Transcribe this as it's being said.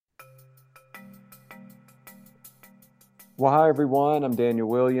Well, hi, everyone. I'm Daniel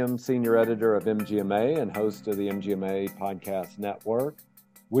Williams, Senior Editor of MGMA and host of the MGMA Podcast Network.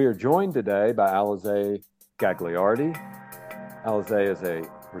 We are joined today by Alizee Gagliardi. Alizee is a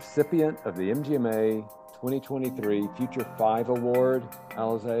recipient of the MGMA 2023 Future 5 Award.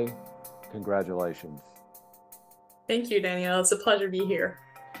 Alizee, congratulations. Thank you, Danielle. It's a pleasure to be here.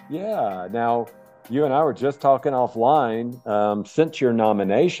 Yeah. Now, you and I were just talking offline. Since your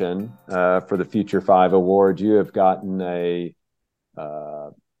nomination for the Future 5 Award, you have gotten a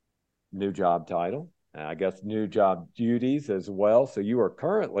new job title, and I guess new job duties as well. So you are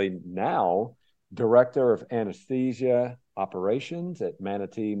currently now Director of Anesthesia Operations at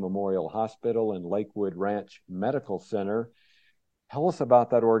Manatee Memorial Hospital and Lakewood Ranch Medical Center. Tell us about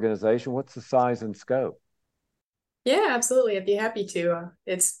that organization. What's the size and scope? Yeah, absolutely. I'd be happy to.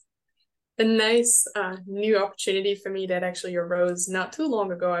 It's a nice new opportunity for me that actually arose not too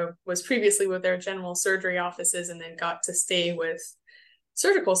long ago. I was previously with their general surgery offices and then got to stay with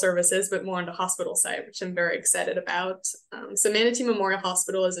surgical services, but more on the hospital side, which I'm very excited about. So Manatee Memorial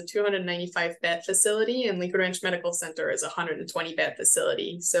Hospital is a 295-bed facility, and Lakewood Ranch Medical Center is a 120-bed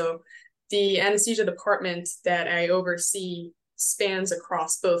facility. So the anesthesia department that I oversee spans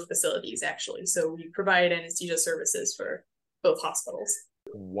across both facilities, actually. So we provide anesthesia services for both hospitals.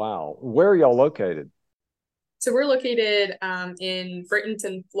 Wow. Where are y'all located? So we're located in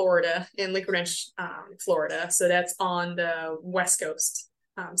Bradenton, Florida, in Lakewood Ranch, Florida. So that's on the West Coast,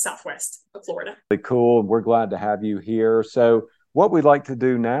 southwest of Florida. Really cool. We're glad to have you here. So what we'd like to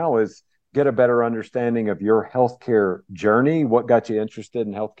do now is get a better understanding of your healthcare journey. What got you interested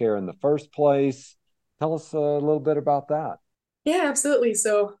in healthcare in the first place? Tell us a little bit about that. Yeah, absolutely.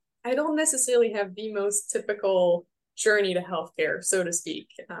 So I don't necessarily have the most typical journey to healthcare, so to speak.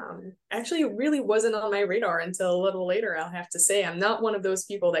 Actually, it really wasn't on my radar until a little later, I'll have to say. I'm not one of those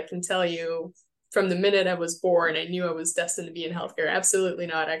people that can tell you from the minute I was born, I knew I was destined to be in healthcare. Absolutely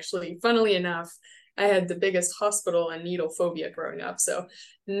not. Actually, funnily enough, I had the biggest hospital and needle phobia growing up. So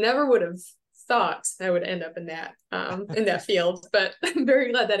never would have thought I would end up in that field, but I'm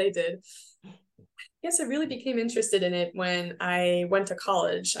very glad that I did. Yes, I really became interested in it when I went to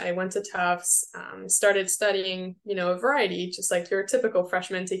college. I went to Tufts, started studying, a variety, just like your typical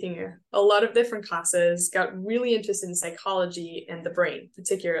freshman, taking a lot of different classes, got really interested in psychology and the brain,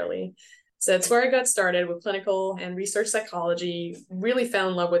 particularly. So that's where I got started with clinical and research psychology, really fell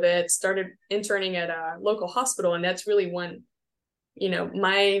in love with it, started interning at a local hospital. And that's really when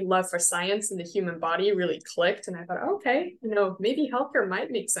my love for science and the human body really clicked. And I thought, okay, maybe healthcare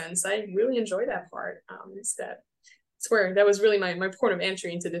might make sense. I really enjoy that part. It's where that was really my point of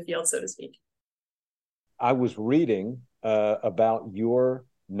entry into the field, so to speak. I was reading about your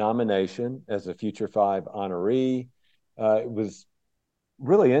nomination as a Future 5 honoree. It was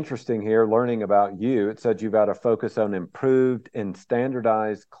really interesting here learning about you. It said you've got a focus on improved and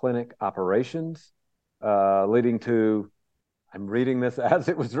standardized clinic operations, leading to, I'm reading this as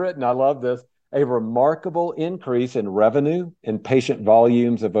it was written, I love this, a remarkable increase in revenue and patient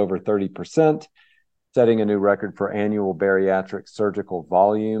volumes of over 30%, setting a new record for annual bariatric surgical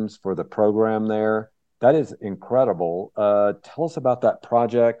volumes for the program there. That is incredible. Tell us about that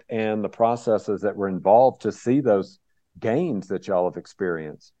project and the processes that were involved to see those gains that y'all have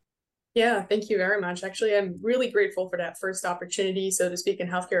experienced. Yeah, thank you very much. Actually, I'm really grateful for that first opportunity, so to speak, in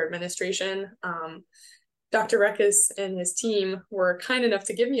healthcare administration. Dr. Rekas and his team were kind enough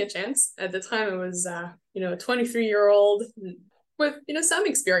to give me a chance. At the time, I was, a 23-year-old with, some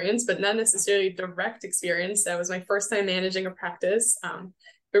experience, but not necessarily direct experience. That was my first time managing a practice,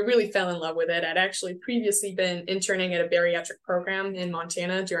 but really fell in love with it. I'd actually previously been interning at a bariatric program in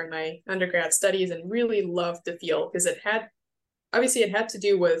Montana during my undergrad studies and really loved the field because it had to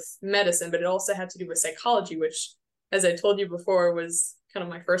do with medicine, but it also had to do with psychology, which, as I told you before, was kind of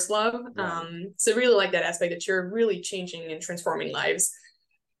my first love. Right. So really like that aspect that you're really changing and transforming lives.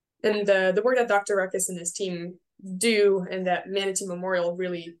 And the work that Dr. Rekas and his team do and that Manatee Memorial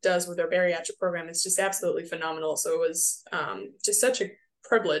really does with their bariatric program is just absolutely phenomenal. So it was just such a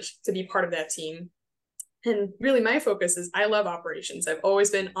privilege to be part of that team. And really my focus is I love operations. I've always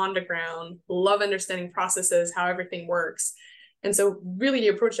been on the ground, love understanding processes, how everything works. And so really the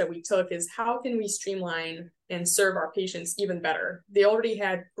approach that we took is how can we streamline and serve our patients even better? They already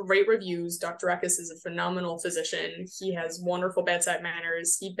had great reviews. Dr. Rekas is a phenomenal physician. He has wonderful bedside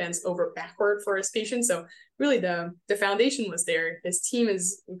manners. He bends over backward for his patients. So really the foundation was there. His team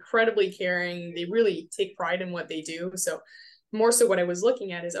is incredibly caring. They really take pride in what they do. So more so what I was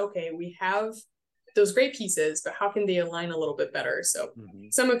looking at is, okay, we have those great pieces, but how can they align a little bit better? So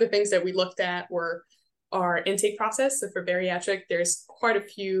some of the things that we looked at were our intake process. So for bariatric, there's quite a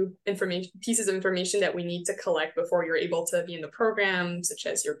few pieces of information that we need to collect before you're able to be in the program, such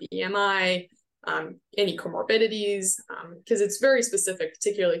as your BMI, any comorbidities, because it's very specific,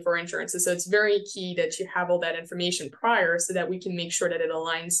 particularly for insurances. So it's very key that you have all that information prior so that we can make sure that it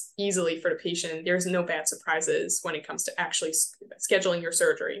aligns easily for the patient. There's no bad surprises when it comes to actually scheduling your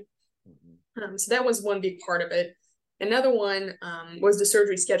surgery. So that was one big part of it. Another one was the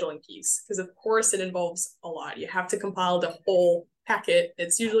surgery scheduling piece, because of course it involves a lot. You have to compile the whole packet.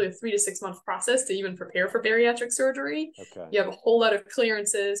 It's usually a 3 to 6 month process to even prepare for bariatric surgery. Okay. You have a whole lot of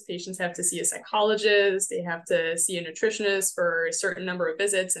clearances. Patients have to see a psychologist. They have to see a nutritionist for a certain number of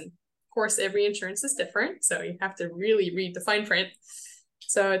visits. And of course, every insurance is different. So you have to really read the fine print.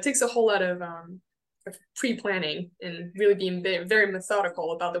 So it takes a whole lot of pre-planning and really being very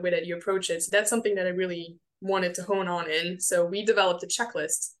methodical about the way that you approach it. So that's something that I really wanted to hone on in. So we developed a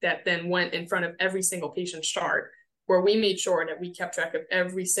checklist that then went in front of every single patient chart, where we made sure that we kept track of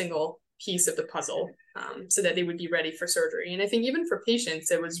every single piece of the puzzle, so that they would be ready for surgery. And I think even for patients,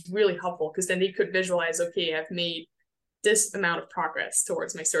 it was really helpful because then they could visualize, okay, I've made this amount of progress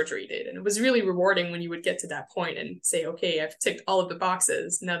towards my surgery date. And it was really rewarding when you would get to that point and say, okay, I've ticked all of the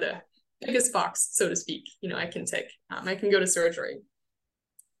boxes. Now the biggest box, so to speak, I can tick. I can go to surgery.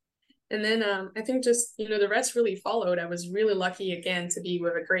 And then I think just, the rest really followed. I was really lucky, again, to be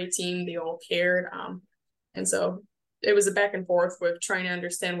with a great team. They all cared. And so it was a back and forth with trying to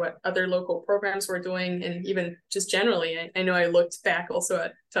understand what other local programs were doing. And even just generally, I know I looked back also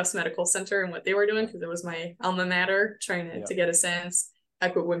at Tufts Medical Center and what they were doing, because it was my alma mater, trying to get a sense. I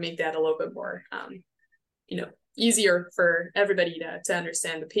would make that a little bit more, easier for everybody to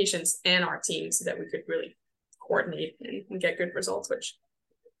understand, the patients and our team, so that we could really coordinate and get good results, which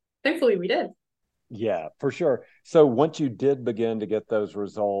thankfully we did. Yeah, for sure. So once you did begin to get those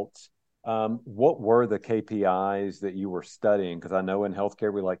results, what were the KPIs that you were studying? Because I know in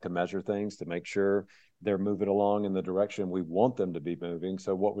healthcare, we like to measure things to make sure they're moving along in the direction we want them to be moving.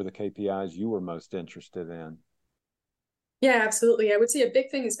 So what were the KPIs you were most interested in? Yeah, absolutely. I would say a big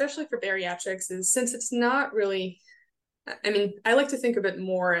thing, especially for bariatrics, is since it's not really, I like to think of it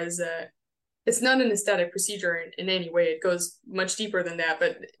more as it's not an aesthetic procedure in any way. It goes much deeper than that.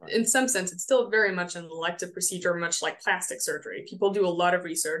 But in some sense, it's still very much an elective procedure, much like plastic surgery. People do a lot of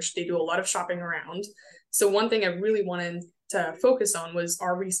research. They do a lot of shopping around. So one thing I really wanted to focus on was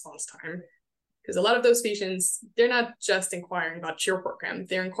our response time. Because a lot of those patients, they're not just inquiring about your program.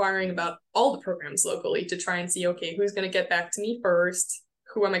 They're inquiring about all the programs locally to try and see, okay, who's going to get back to me first?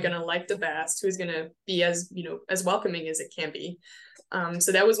 Who am I going to like the best? Who's going to be as welcoming as it can be?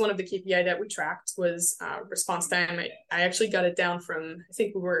 So that was one of the KPI that we tracked, was response time. I actually got it down from, I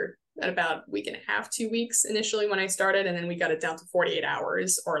think we were at about a week and a half, 2 weeks initially when I started, and then we got it down to 48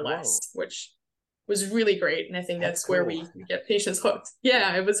 hours or less, which was really great. And I think that's cool. where we get patients hooked.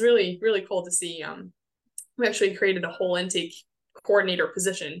 Yeah, it was really, really cool to see. We actually created a whole intake coordinator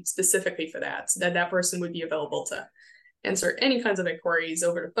position specifically for that, so that person would be available to answer any kinds of inquiries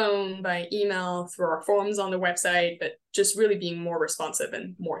over the phone, by email, through our forums on the website, but just really being more responsive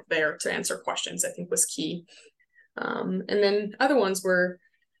and more there to answer questions, I think, was key. And then other ones were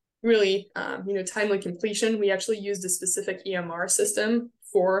really, timely completion. We actually used a specific EMR system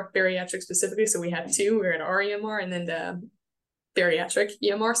for bariatric specifically. So we had two. We had our EMR and then the bariatric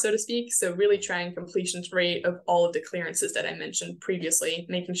EMR, so to speak. So really trying completion rate of all of the clearances that I mentioned previously,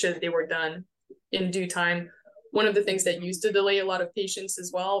 making sure that they were done in due time. One of the things that used to delay a lot of patients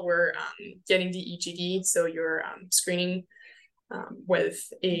as well were getting the EGD, so your screening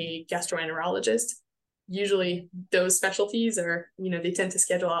with a gastroenterologist. Usually those specialties are, they tend to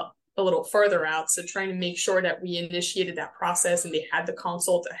schedule out a little further out. So trying to make sure that we initiated that process and they had the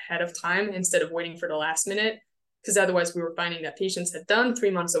consult ahead of time instead of waiting for the last minute. Because otherwise we were finding that patients had done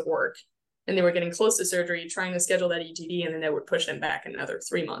 3 months of work and they were getting close to surgery, trying to schedule that EGD, and then that would push them back another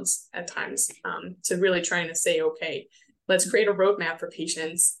 3 months at times. To really trying to say, okay, let's create a roadmap for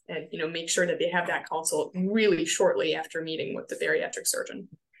patients and, make sure that they have that consult really shortly after meeting with the bariatric surgeon.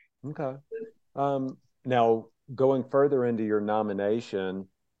 Okay. Now, going further into your nomination,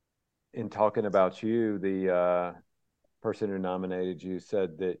 in talking about you, the person who nominated you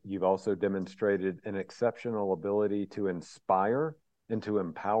said that you've also demonstrated an exceptional ability to inspire and to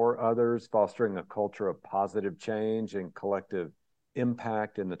empower others, fostering a culture of positive change and collective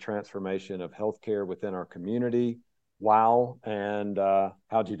impact in the transformation of healthcare within our community. Wow. And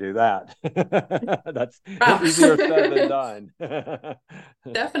how'd you do that? That's easier said than done.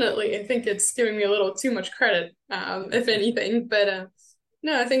 Definitely. I think it's giving me a little too much credit, if anything. But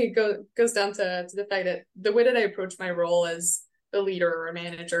no, I think it goes down to the fact that the way that I approach my role as a leader or a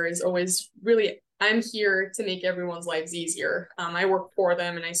manager is always really I'm here to make everyone's lives easier. I work for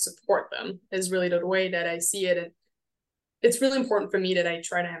them and I support them is really the way that I see it. And it's really important for me that I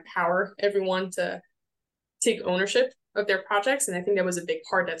try to empower everyone to take ownership of their projects. And I think that was a big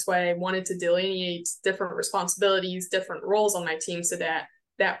part. That's why I wanted to delineate different responsibilities, different roles on my team so that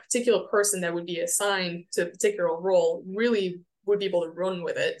that particular person that would be assigned to a particular role really would be able to run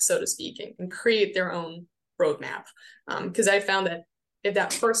with it, so to speak, and create their own roadmap. Because I found that if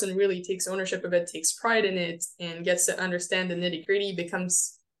that person really takes ownership of it, takes pride in it, and gets to understand the nitty gritty,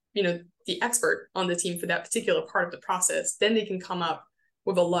 becomes, the expert on the team for that particular part of the process, then they can come up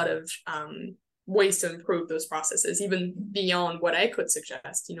with a lot of ways to improve those processes, even beyond what I could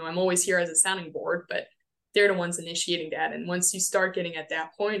suggest. I'm always here as a sounding board, but they're the ones initiating that. And once you start getting at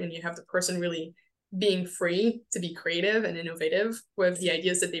that point and you have the person really being free to be creative and innovative with the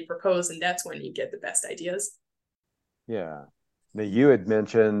ideas that they propose, and that's when you get the best ideas. Yeah. Now, you had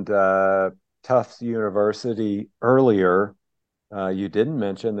mentioned Tufts University earlier. You didn't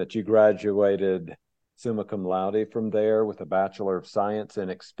mention that you graduated summa cum laude from there with a Bachelor of Science in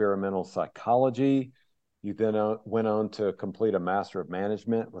Experimental Psychology. You then went on to complete a Master of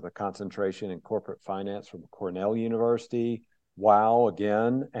Management with a concentration in Corporate Finance from Cornell University. Wow,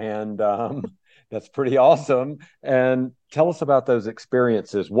 again. And that's pretty awesome. And tell us about those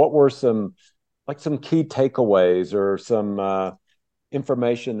experiences. What were some key takeaways or some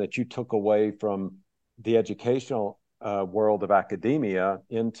information that you took away from the educational world of academia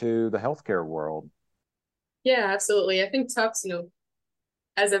into the healthcare world? Yeah, absolutely. I think Tufts,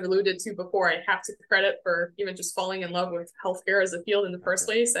 as I've alluded to before, I have to credit for even just falling in love with healthcare as a field in the first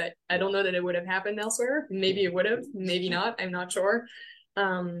place. I don't know that it would have happened elsewhere. Maybe it would have, maybe not. I'm not sure.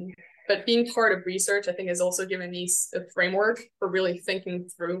 But being part of research, I think, has also given me a framework for really thinking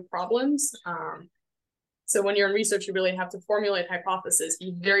through problems. So when you're in research, you really have to formulate hypotheses,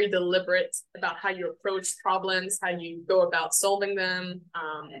 be very deliberate about how you approach problems, how you go about solving them.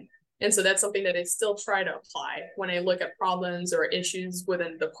 And so that's something that I still try to apply when I look at problems or issues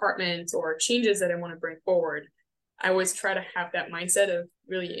within the department or changes that I want to bring forward. I always try to have that mindset of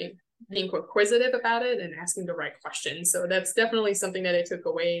really being inquisitive about it and asking the right questions. So that's definitely something that I took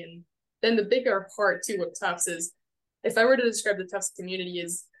away. And then the bigger part too of Tufts is, if I were to describe the Tufts community,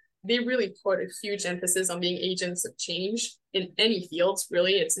 is they really put a huge emphasis on being agents of change in any fields,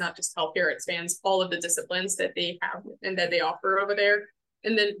 really. It's not just healthcare, it spans all of the disciplines that they have and that they offer over there.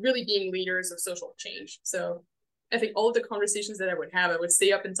 And then really being leaders of social change. So I think all of the conversations that I would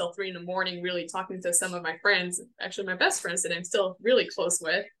stay up until 3 a.m, really talking to some of my friends, actually my best friends that I'm still really close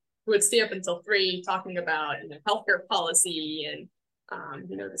with, who would stay up until 3 talking about healthcare policy and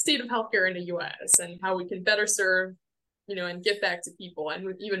the state of healthcare in the US and how we can better serve and give back to people, and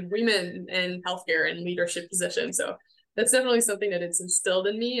with even women in healthcare and leadership positions. So that's definitely something that it's instilled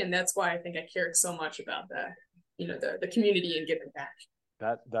in me, and that's why I think I cared so much about the community and giving back.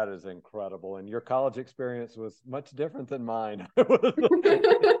 That is incredible. And your college experience was much different than mine.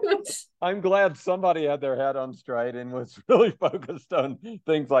 I'm glad somebody had their head on straight and was really focused on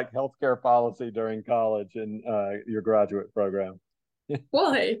things like healthcare policy during college and your graduate program.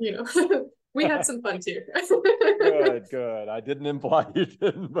 Well, hey, we had some fun too. Good. I didn't imply you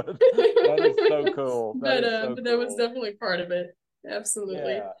didn't, but that is so cool. That but is so but that was cool. definitely part of it.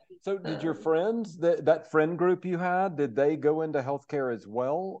 Absolutely. Yeah. So did your friends, that friend group you had, did they go into healthcare as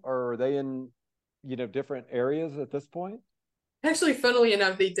well? Or are they in, different areas at this point? Actually, funnily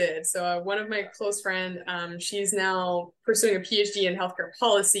enough, they did. So one of my close friend, she's now pursuing a PhD in healthcare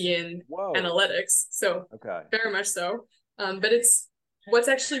policy and Whoa. analytics. So Okay. very much so. But it's what's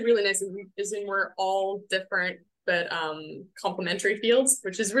actually really nice is we're all different but complementary fields,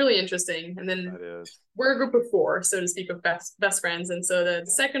 which is really interesting. And then That is. we're a group of 4, so to speak, of best friends. And so the Yeah.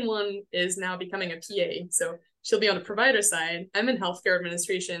 second one is now becoming a PA. So she'll be on the provider side. I'm in healthcare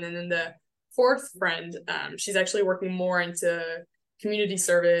administration, and then the fourth friend, she's actually working more into community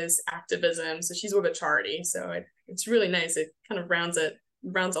service activism. So she's with a charity. So it's really nice. It kind of rounds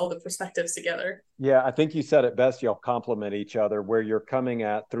all the perspectives together. Yeah, I think you said it best. You'll complement each other where you're coming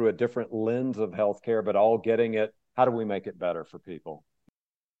at through a different lens of healthcare, but all getting it. How do we make it better for people?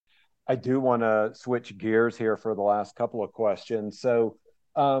 I do want to switch gears here for the last couple of questions. So,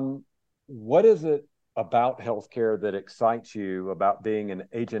 what is it about healthcare that excites you about being an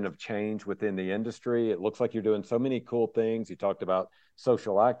agent of change within the industry? It looks like you're doing so many cool things. You talked about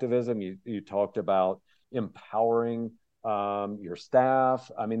social activism. You talked about empowering your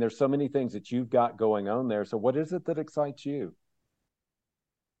staff. I mean, there's so many things that you've got going on there. So, what is it that excites you?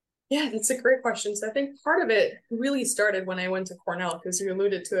 Yeah, that's a great question. So I think part of it really started when I went to Cornell, because you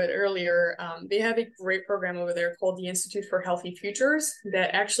alluded to it earlier. They have a great program over there called the Institute for Healthy Futures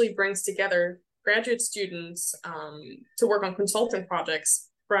that actually brings together graduate students to work on consulting projects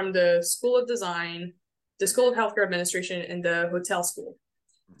from the School of Design, the School of Healthcare Administration, and the hotel school.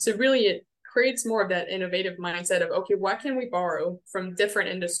 So really it creates more of that innovative mindset of, okay, what can we borrow from different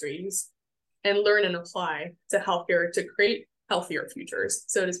industries and learn and apply to healthcare to create healthier futures,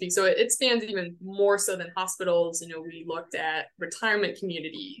 so to speak. So it spans even more so than hospitals. We looked at retirement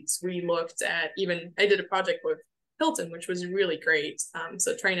communities. We looked at I did a project with Hilton, which was really great.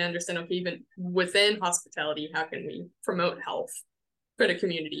 So trying to understand, okay, even within hospitality, how can we promote health for the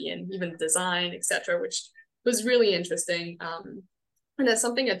community and even design, etc., which was really interesting. And that's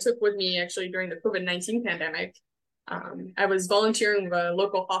something I took with me actually during the COVID-19 pandemic. I was volunteering with a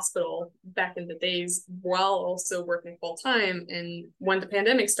local hospital back in the days while also working full time. And when the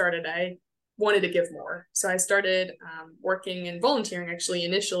pandemic started, I wanted to give more. So I started working and volunteering actually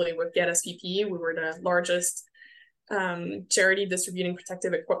initially with Get SPP. We were the largest charity distributing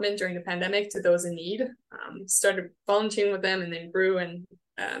protective equipment during the pandemic to those in need. Started volunteering with them and then grew and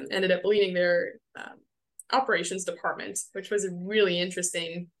ended up leading their operations department, which was a really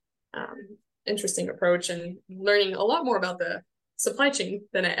interesting approach and learning a lot more about the supply chain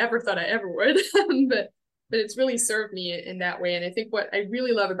than I ever thought I ever would. but it's really served me in that way. And I think what I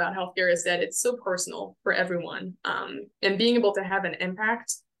really love about healthcare is that it's so personal for everyone. And being able to have an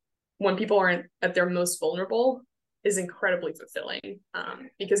impact when people aren't at their most vulnerable is incredibly fulfilling.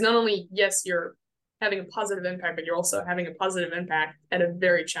 Because not only, yes, you're having a positive impact, but you're also having a positive impact at a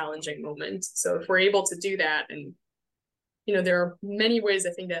very challenging moment. So if we're able to do that, and there are many ways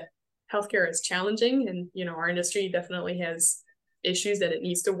I think that healthcare is challenging, and our industry definitely has issues that it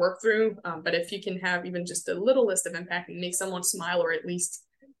needs to work through. But if you can have even just a little list of impact and make someone smile or at least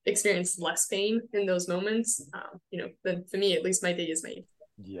experience less pain in those moments, then for me, at least my day is made.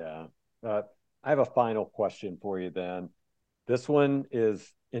 Yeah. I have a final question for you then. This one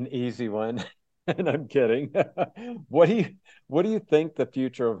is an easy one, and I'm kidding. What do you think the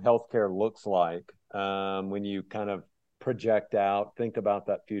future of healthcare looks like when you kind of project out, think about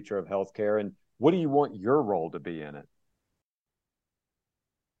that future of healthcare, and what do you want your role to be in it?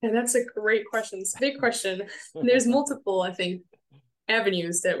 And that's a great question. It's a big question. There's multiple, I think,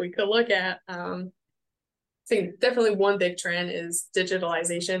 avenues that we could look at. I think definitely one big trend is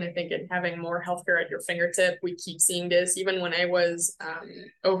digitalization. I think in having more healthcare at your fingertip, we keep seeing this. Even when I was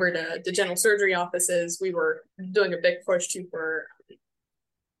over to the general surgery offices, we were doing a big push for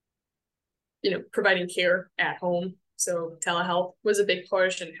providing care at home. So telehealth was a big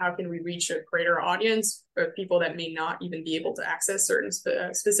push, and how can we reach a greater audience of people that may not even be able to access certain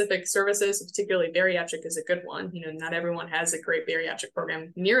specific services, particularly bariatric is a good one. Not everyone has a great bariatric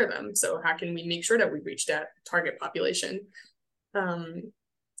program near them. So how can we make sure that we reach that target population? And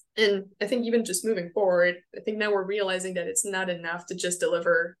I think even just moving forward, I think now we're realizing that it's not enough to just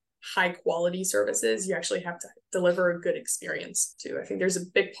deliver high quality services. You actually have to deliver a good experience too. I think there's a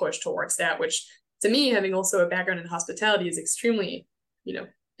big push towards that, which to me, having also a background in hospitality is extremely,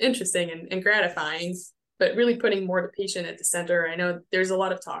 interesting and gratifying, but really putting more the patient at the center. I know there's a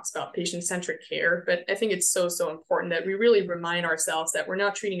lot of talks about patient-centric care, but I think it's so, so important that we really remind ourselves that we're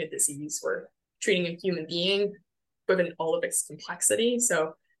not treating a disease, we're treating a human being within all of its complexity.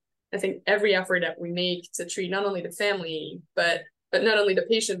 So I think every effort that we make to treat not only the family, but not only the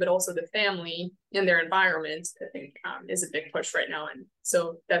patient, but also the family and their environment, I think is a big push right now. And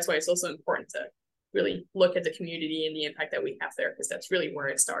so that's why it's also important to really look at the community and the impact that we have there, because that's really where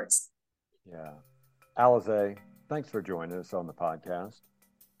it starts. Yeah. Alizee, thanks for joining us on the podcast.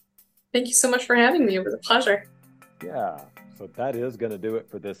 Thank you so much for having me. It was a pleasure. Yeah. So that is going to do it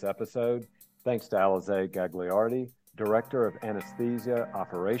for this episode. Thanks to Alizee Gagliardi, Director of Anesthesia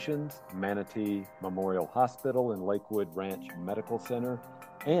Operations, Manatee Memorial Hospital and Lakewood Ranch Medical Center,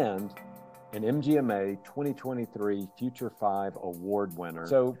 and an MGMA 2023 Future 5 Award winner.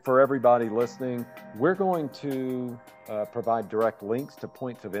 So for everybody listening, we're going to provide direct links to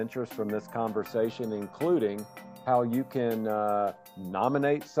points of interest from this conversation, including how you can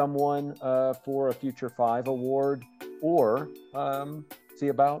nominate someone for a Future 5 award, or see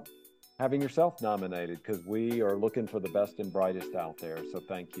about having yourself nominated, because we are looking for the best and brightest out there. So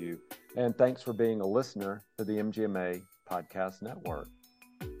thank you. And thanks for being a listener to the MGMA Podcast Network.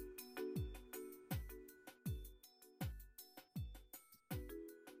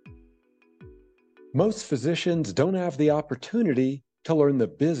 Most physicians don't have the opportunity to learn the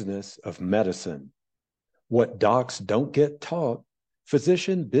business of medicine. What docs don't get taught,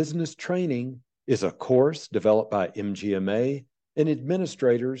 physician business training, is a course developed by MGMA and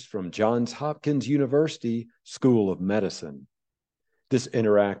administrators from Johns Hopkins University School of Medicine. This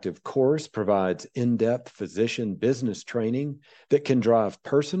interactive course provides in-depth physician business training that can drive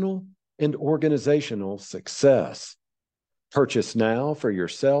personal and organizational success. Purchase now for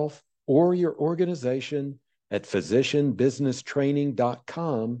yourself or your organization at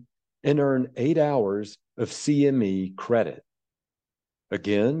physicianbusinesstraining.com and earn 8 hours of CME credit.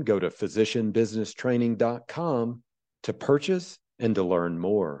 Again, go to physicianbusinesstraining.com to purchase and to learn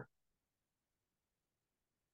more.